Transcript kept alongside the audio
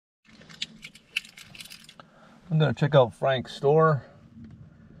I'm gonna check out Frank's store.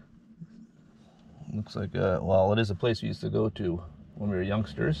 Looks like, well, it is a place we used to go to when we were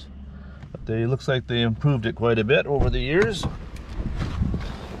youngsters, but they looks like they improved it quite a bit over the years.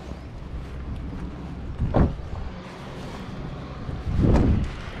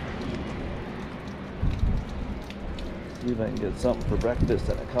 See if I can get something for breakfast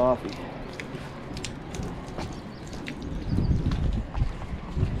and a coffee.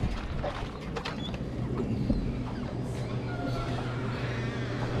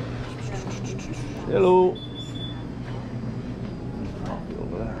 Hello. Coffee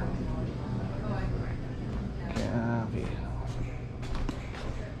over there. Coffee.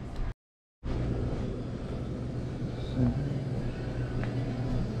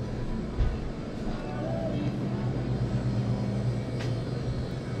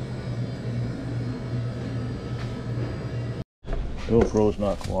 GoPro's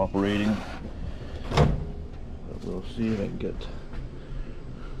not cooperating, but we'll see if I can get a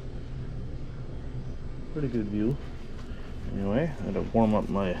pretty good view. Anyway, I had to warm up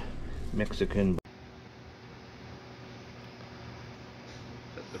my Mexican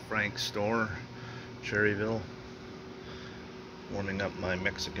at the Frank's store, Cherryville. Warming up my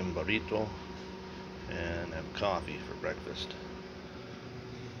Mexican burrito and have coffee for breakfast.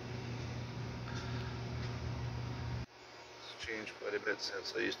 It's changed quite a bit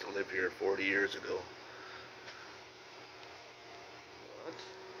since I used to live here 40 years ago. But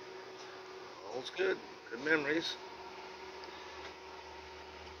all's good. Good memories.